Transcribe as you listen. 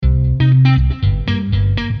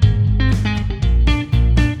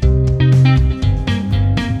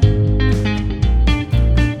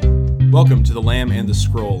Welcome to The Lamb and the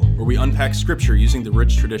Scroll, where we unpack scripture using the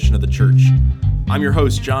rich tradition of the church. I'm your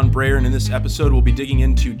host, John Breyer, and in this episode we'll be digging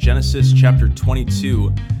into Genesis chapter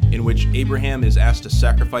 22, in which Abraham is asked to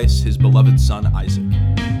sacrifice his beloved son Isaac.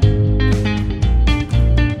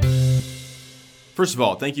 First of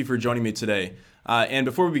all, thank you for joining me today. And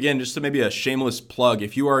before we begin, just maybe a shameless plug,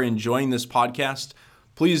 if you are enjoying this podcast,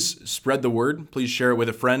 please spread the word. Please share it with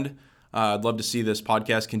a friend. I'd love to see this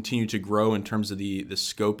podcast continue to grow in terms of the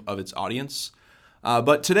scope of its audience.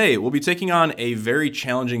 But today, we'll be taking on a very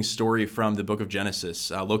challenging story from the book of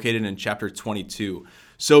Genesis, located in chapter 22.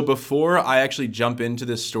 So before I actually jump into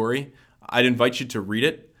this story, I'd invite you to read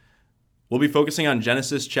it. We'll be focusing on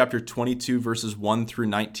Genesis chapter 22, verses 1 through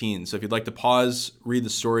 19. So if you'd like to pause, read the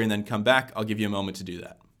story, and then come back, I'll give you a moment to do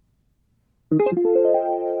that.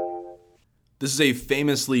 This is a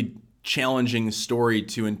famously challenging story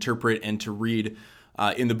to interpret and to read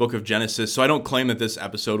in the book of Genesis. So I don't claim that this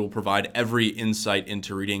episode will provide every insight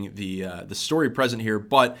into reading the story present here,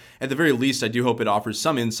 but at the very least, I do hope it offers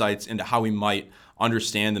some insights into how we might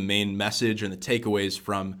understand the main message and the takeaways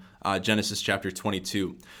from Genesis chapter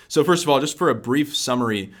 22. So first of all, just for a brief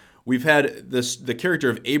summary, we've had the character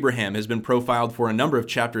of Abraham has been profiled for a number of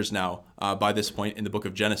chapters now by this point in the book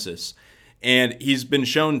of Genesis. And he's been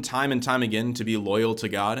shown time and time again to be loyal to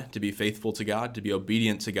God, to be faithful to God, to be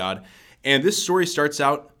obedient to God. And this story starts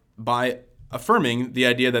out by affirming the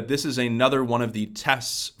idea that this is another one of the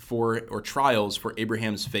tests or trials for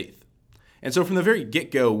Abraham's faith. And so from the very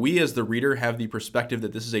get-go, we as the reader have the perspective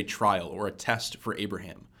that this is a trial or a test for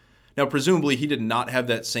Abraham. Now, presumably, he did not have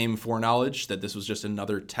that same foreknowledge that this was just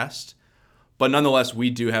another test, but nonetheless, we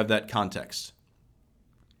do have that context.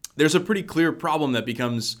 There's a pretty clear problem that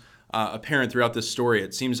becomes apparent throughout this story.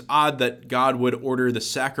 It seems odd that God would order the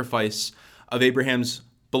sacrifice of Abraham's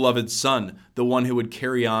beloved son, the one who would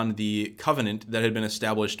carry on the covenant that had been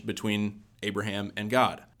established between Abraham and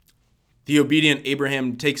God. The obedient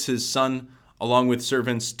Abraham takes his son along with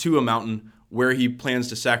servants to a mountain where he plans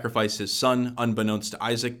to sacrifice his son, unbeknownst to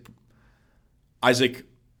Isaac. Isaac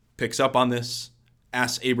picks up on this,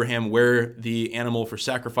 asks Abraham where the animal for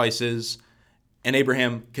sacrifice is, and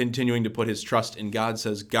Abraham, continuing to put his trust in God,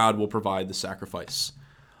 says God will provide the sacrifice.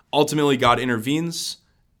 Ultimately, God intervenes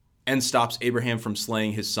and stops Abraham from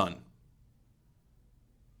slaying his son.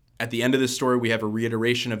 At the end of this story, we have a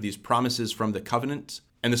reiteration of these promises from the covenant,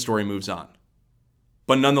 and the story moves on.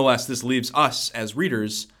 But nonetheless, this leaves us as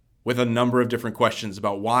readers with a number of different questions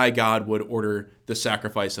about why God would order the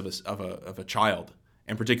sacrifice of a child,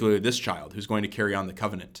 and particularly this child who's going to carry on the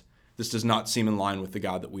covenant. This does not seem in line with the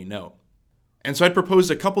God that we know. And so I'd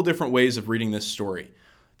proposed a couple different ways of reading this story.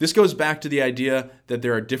 This goes back to the idea that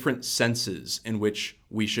there are different senses in which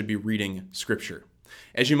we should be reading Scripture.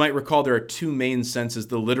 As you might recall, there are two main senses,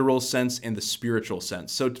 the literal sense and the spiritual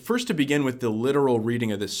sense. So first, to begin with the literal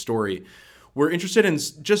reading of this story, we're interested in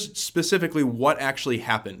just specifically what actually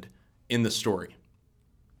happened in the story.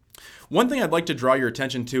 One thing I'd like to draw your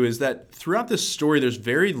attention to is that throughout this story, there's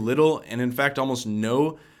very little, and in fact almost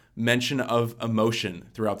no mention of emotion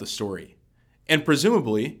throughout the story. And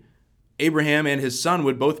presumably, Abraham and his son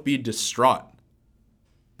would both be distraught.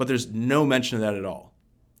 But there's no mention of that at all.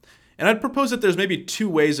 And I'd propose that there's maybe two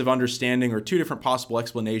ways of understanding or two different possible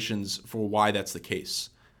explanations for why that's the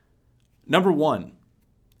case. Number one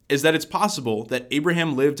is that it's possible that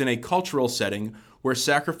Abraham lived in a cultural setting where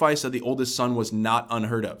sacrifice of the oldest son was not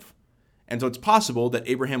unheard of. And so it's possible that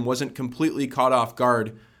Abraham wasn't completely caught off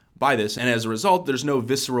guard by this, and as a result, there's no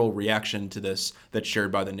visceral reaction to this that's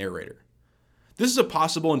shared by the narrator. This is a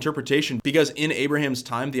possible interpretation because in Abraham's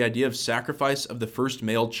time, the idea of sacrifice of the first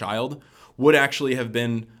male child would actually have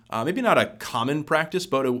been maybe not a common practice,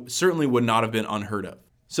 but it certainly would not have been unheard of.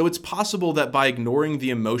 So it's possible that by ignoring the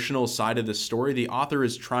emotional side of the story, the author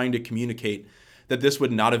is trying to communicate that this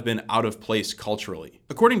would not have been out of place culturally.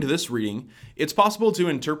 According to this reading, it's possible to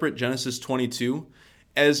interpret Genesis 22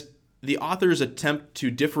 as the author's attempt to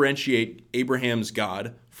differentiate Abraham's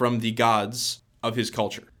God from the gods of his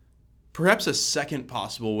culture. Perhaps a second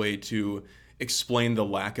possible way to explain the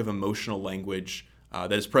lack of emotional language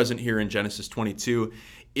that is present here in Genesis 22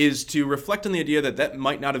 is to reflect on the idea that that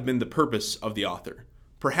might not have been the purpose of the author.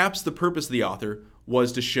 Perhaps the purpose of the author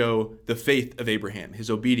was to show the faith of Abraham, his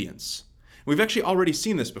obedience. We've actually already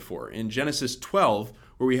seen this before. In Genesis 12,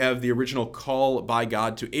 where we have the original call by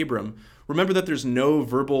God to Abram, remember that there's no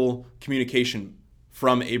verbal communication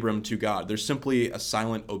from Abram to God. There's simply a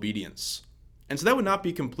silent obedience. And so that would not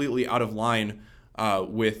be completely out of line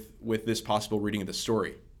with this possible reading of the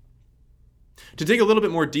story. To dig a little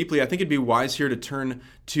bit more deeply, I think it'd be wise here to turn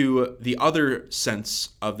to the other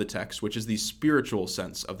sense of the text, which is the spiritual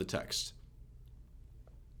sense of the text.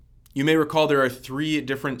 You may recall there are three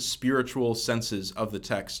different spiritual senses of the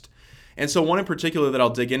text. And so one in particular that I'll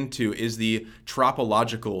dig into is the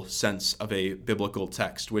tropological sense of a biblical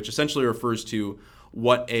text, which essentially refers to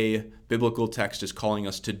what a biblical text is calling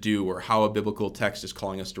us to do or how a biblical text is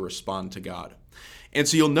calling us to respond to God. And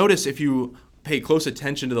so you'll notice if you pay close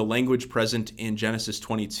attention to the language present in Genesis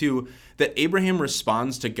 22 that Abraham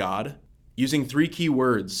responds to God using three key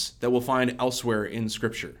words that we'll find elsewhere in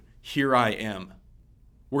Scripture. Here I am.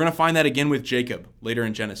 We're going to find that again with Jacob later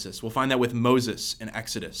in Genesis. We'll find that with Moses in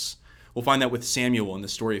Exodus. We'll find that with Samuel in the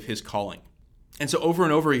story of his calling. And so over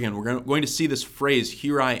and over again, we're going to see this phrase,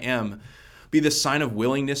 here I am, be the sign of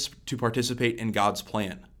willingness to participate in God's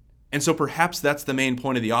plan. And so perhaps that's the main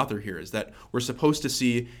point of the author here, is that we're supposed to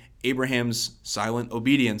see Abraham's silent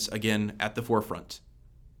obedience again at the forefront.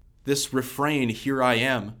 This refrain, here I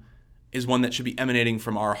am, is one that should be emanating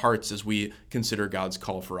from our hearts as we consider God's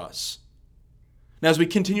call for us. Now, as we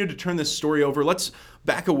continue to turn this story over, let's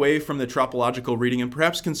back away from the tropological reading and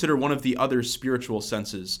perhaps consider one of the other spiritual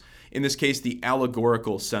senses, in this case, the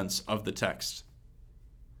allegorical sense of the text.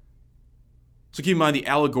 So keep in mind, the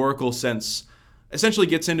allegorical sense essentially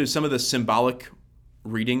gets into some of the symbolic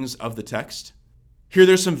readings of the text. Here,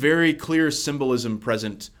 there's some very clear symbolism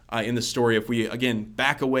present in the story. If we, again,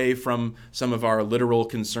 back away from some of our literal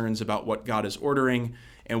concerns about what God is ordering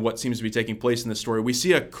and what seems to be taking place in the story, we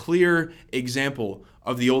see a clear example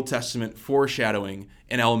of the Old Testament foreshadowing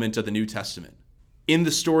an element of the New Testament. In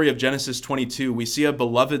the story of Genesis 22, we see a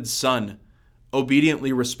beloved son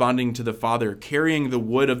obediently responding to the Father, carrying the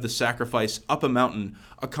wood of the sacrifice up a mountain,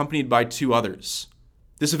 accompanied by two others.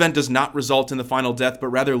 This event does not result in the final death, but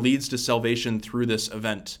rather leads to salvation through this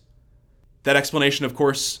event. That explanation, of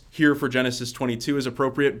course, here for Genesis 22 is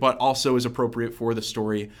appropriate, but also is appropriate for the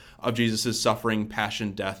story of Jesus' suffering,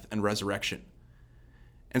 passion, death, and resurrection.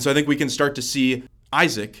 And so I think we can start to see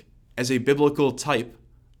Isaac as a biblical type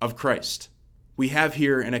of Christ. We have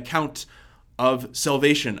here an account of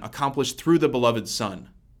salvation accomplished through the beloved Son.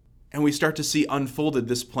 And we start to see unfolded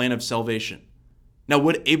this plan of salvation. Now,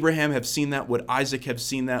 would Abraham have seen that? Would Isaac have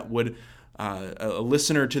seen that? Would a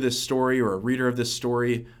listener to this story or a reader of this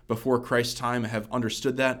story before Christ's time have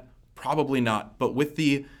understood that? Probably not. But with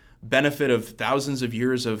the benefit of thousands of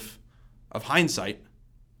years of hindsight,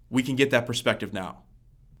 we can get that perspective now.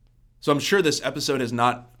 So I'm sure this episode has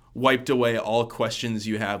not wiped away all questions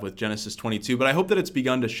you have with Genesis 22, but I hope that it's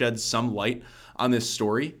begun to shed some light on this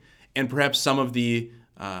story and perhaps some of the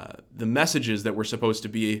messages that we're supposed to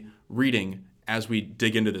be reading as we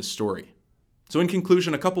dig into this story. So in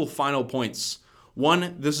conclusion, a couple final points.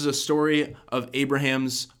 One, this is a story of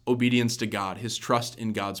Abraham's obedience to God, his trust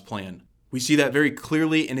in God's plan. We see that very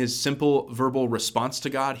clearly in his simple verbal response to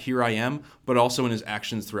God, here I am, but also in his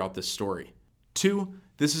actions throughout this story. Two,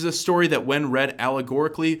 this is a story that when read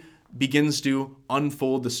allegorically begins to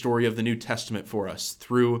unfold the story of the New Testament for us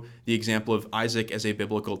through the example of Isaac as a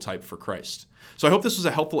biblical type for Christ. So I hope this was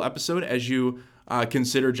a helpful episode as you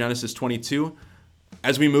consider Genesis 22.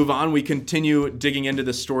 As we move on, we continue digging into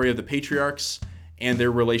the story of the patriarchs and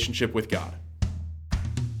their relationship with God.